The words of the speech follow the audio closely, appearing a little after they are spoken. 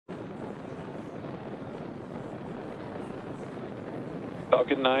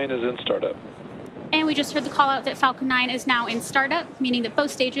Falcon 9 is in startup. And we just heard the call out that Falcon 9 is now in startup, meaning that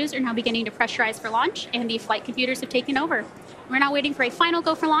both stages are now beginning to pressurize for launch, and the flight computers have taken over. We're now waiting for a final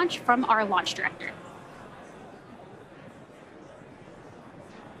go for launch from our launch director.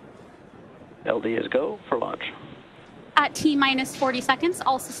 LD is go for launch. At T-minus 40 seconds,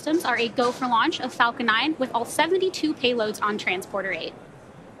 all systems are a go for launch of Falcon 9 with all 72 payloads on Transporter 8.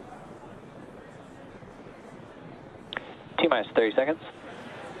 T-minus 30 seconds.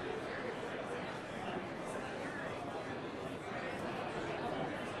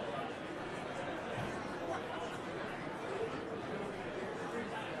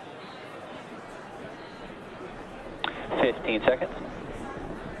 Seconds.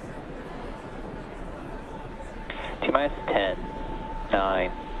 T-minus 10,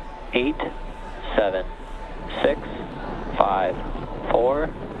 9, 8, 7, 6, 5, 4,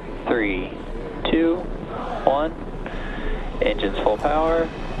 3, 2, 1. Engines full power.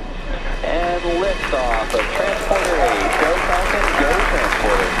 And liftoff of Transporter 8. Go Falcon, go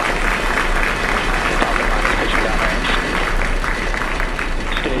Transporter. Falcon 9 is pitching downrange.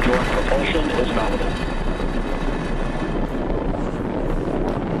 Stage 1 propulsion is nominal.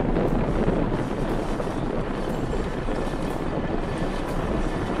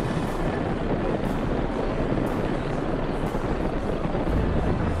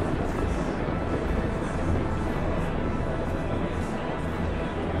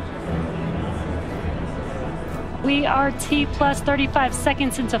 We are T plus 35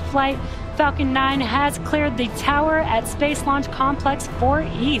 seconds into flight. Falcon 9 has cleared the tower at Space Launch Complex 4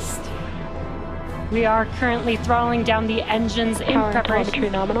 East. We are currently throttling down the engines in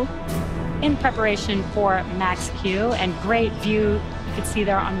preparation. Nominal. In preparation for Max Q, and great view you can see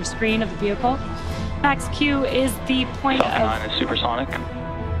there on your screen of the vehicle. Max Q is the point Falcon 9 is supersonic.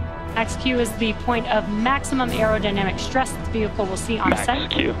 Max Q is the point of maximum aerodynamic stress that the vehicle will see on ascent.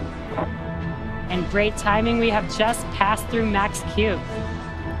 Max Q. And great timing, we have just passed through Max Q.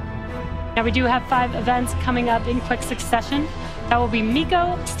 Now we do have 5 events coming up in quick succession. That will be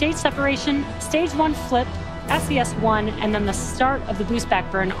MECO, stage separation, stage 1 flip, SES1, and then the start of the boost back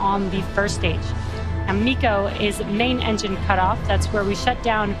burn on the first stage. Now MECO is main engine cutoff. That's where we shut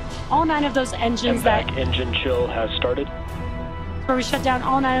down all 9 of those engines. Engine chill has started. Where we shut down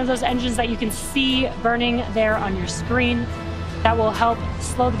all 9 of those engines that you can see burning there on your screen. That will help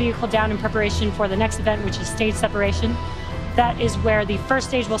slow the vehicle down in preparation for the next event, which is stage separation. That is where the first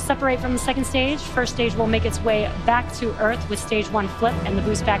stage will separate from the second stage. First stage will make its way back to Earth with stage 1 flip and the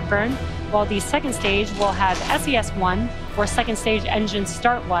boost back burn, while the second stage will have SES1, or second stage engine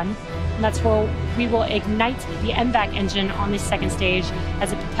start 1. And that's where we will ignite the MVAC engine on the second stage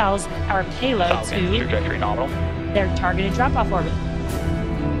as it propels our payload Falcon, to trajectory nominal. Their targeted drop-off orbit.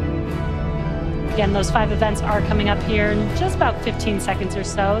 Again, those 5 events are coming up here in just about 15 seconds or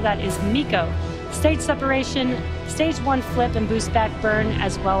so. That is MECO, stage separation, stage 1 flip and boost back burn,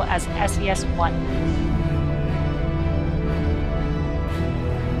 as well as SES1.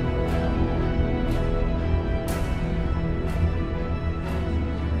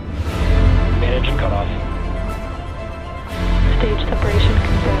 Main engine cutoff. Stage separation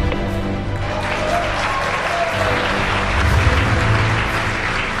confirmed.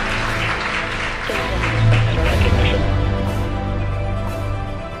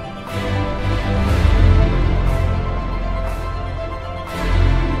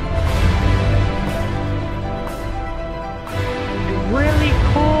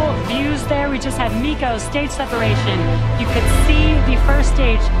 We just had MECO stage separation. You could see the first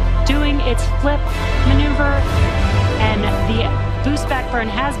stage doing its flip maneuver, and the boost back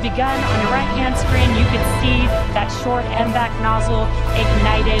burn has begun. On your right hand screen, you can see that short MVAC nozzle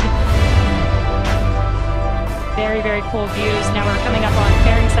ignited. Very, very cool views. Now we're coming up on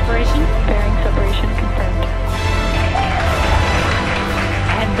fairing separation. Fairing separation confirmed.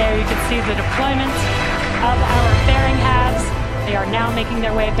 And there you can see the deployment of our fairing halves. They are now making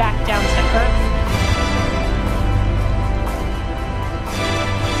their way back down to Earth.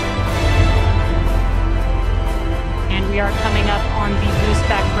 And we are coming up on the boost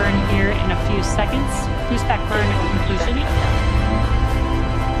back burn here in a few seconds. Boost back burn conclusion.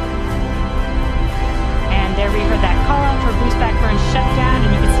 And there we heard that call out for boost back burn shutdown,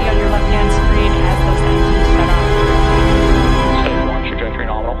 and you can see on your left hand screen as those engines shut off. Stage 1 trajectory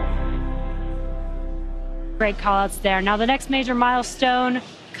nominal. Great callouts there. Now the next major milestone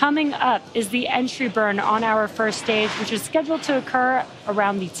coming up is the entry burn on our first stage, which is scheduled to occur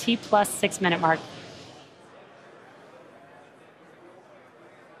around the T plus 6 minute mark.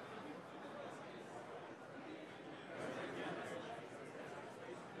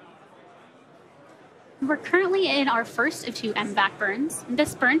 we're currently in our first of 2 MVAC burns, and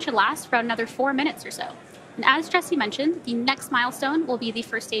this burn should last for about another 4 minutes or so. And as Jesse mentioned, the next milestone will be the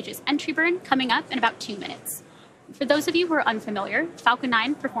first stage's entry burn coming up in about 2 minutes. For those of you who are unfamiliar, Falcon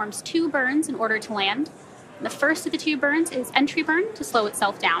 9 performs 2 burns in order to land. The first of the 2 burns is entry burn to slow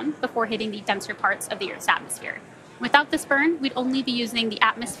itself down before hitting the denser parts of the Earth's atmosphere. Without this burn, we'd only be using the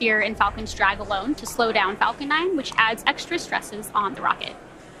atmosphere and Falcon's drag alone to slow down Falcon 9, which adds extra stresses on the rocket.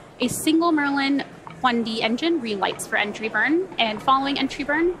 A single Merlin 1D engine relights for entry burn, and following entry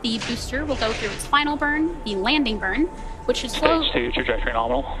burn, the booster will go through its final burn, the landing burn, which should slow Stage 2, trajectory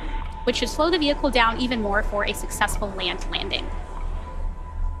nominal. the vehicle down even more for a successful landing.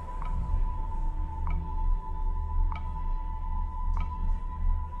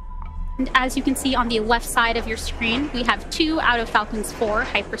 And as you can see on the left side of your screen, we have 2 out of Falcon's 4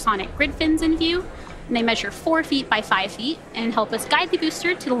 hypersonic grid fins in view, and they measure 4 feet by 5 feet and help us guide the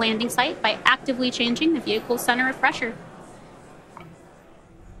booster to the landing site by actively changing the vehicle's center of pressure.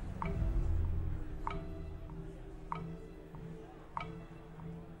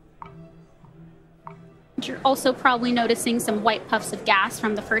 You're also probably noticing some white puffs of gas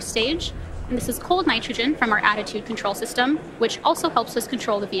from the first stage. And this is cold nitrogen from our attitude control system, which also helps us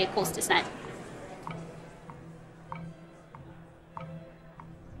control the vehicle's descent.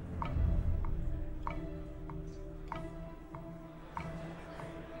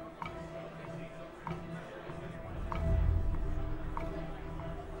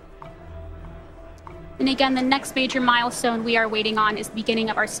 And again, the next major milestone we are waiting on is the beginning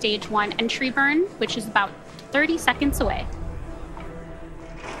of our stage 1 entry burn, which is about 30 seconds away.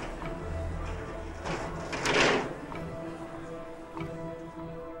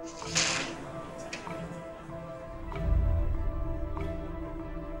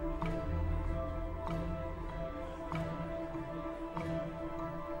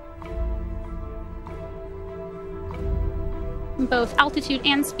 Both altitude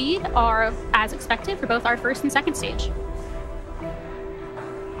and speed are as expected for both our first and second stage.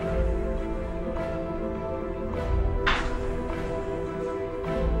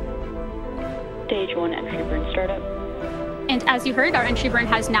 Stage 1 entry burn startup. And as you heard, our entry burn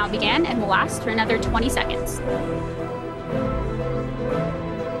has now began and will last for another 20 seconds.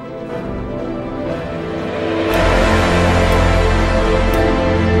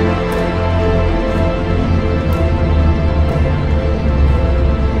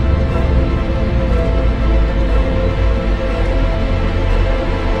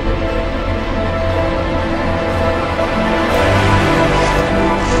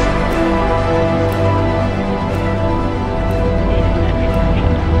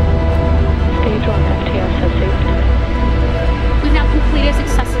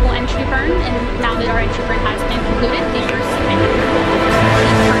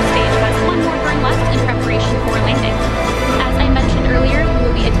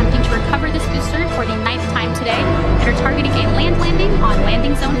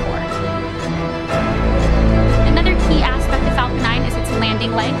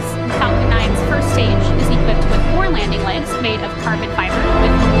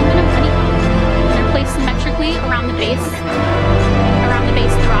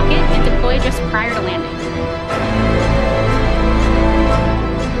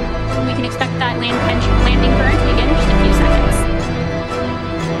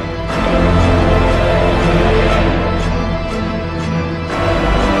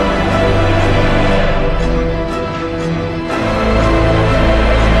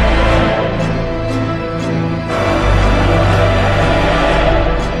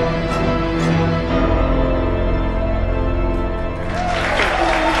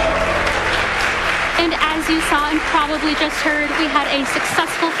 Probably just heard we had a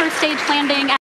successful first stage landing